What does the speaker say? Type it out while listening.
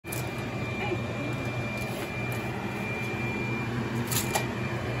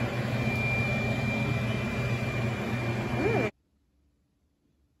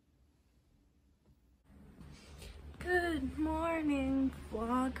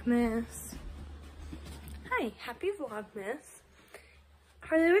Vlogmas. Hi, happy Vlogmas.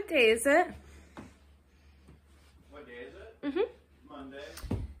 Harley, what day is it? What day is it? Mm-hmm. Monday.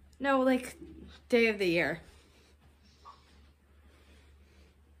 No, like, day of the year.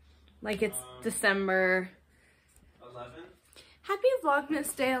 Like it's December 11? Happy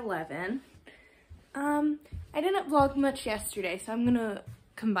Vlogmas Day 11. I didn't vlog much yesterday, so I'm gonna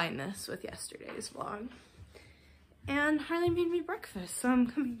combine this with yesterday's vlog. And Harley made me breakfast, so I'm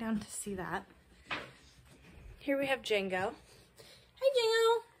coming down to see that. Here we have Jango. Hi,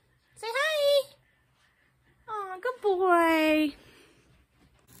 Jango. Say hi. Aw, good boy.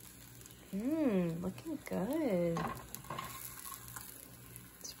 Looking good.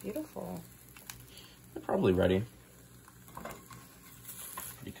 It's beautiful. They're probably ready.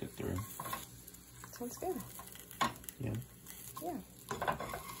 Pretty cooked through. Sounds good. Yeah. Yeah.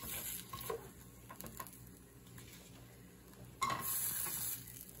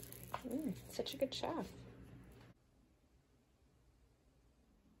 Such a good chef.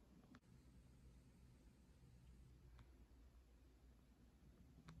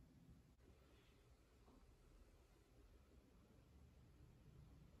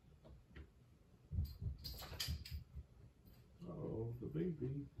 Oh, the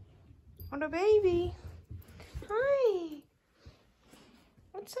baby. What a baby. Hi.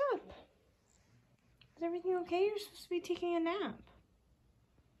 What's up? Is everything okay? You're supposed to be taking a nap.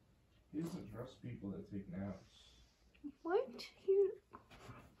 He doesn't trust people that take naps. What?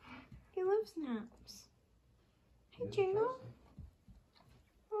 He loves naps. Hey, Jango.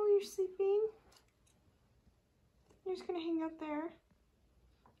 Oh, you're sleeping? You're just gonna hang out there?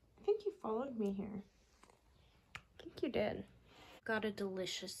 I think you followed me here. I think you did. Got a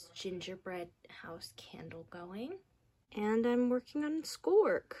delicious gingerbread house candle going. And I'm working on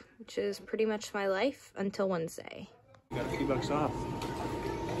schoolwork, which is pretty much my life until Wednesday. You got $50 off.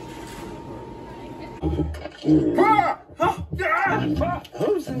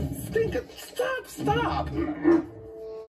 Stop!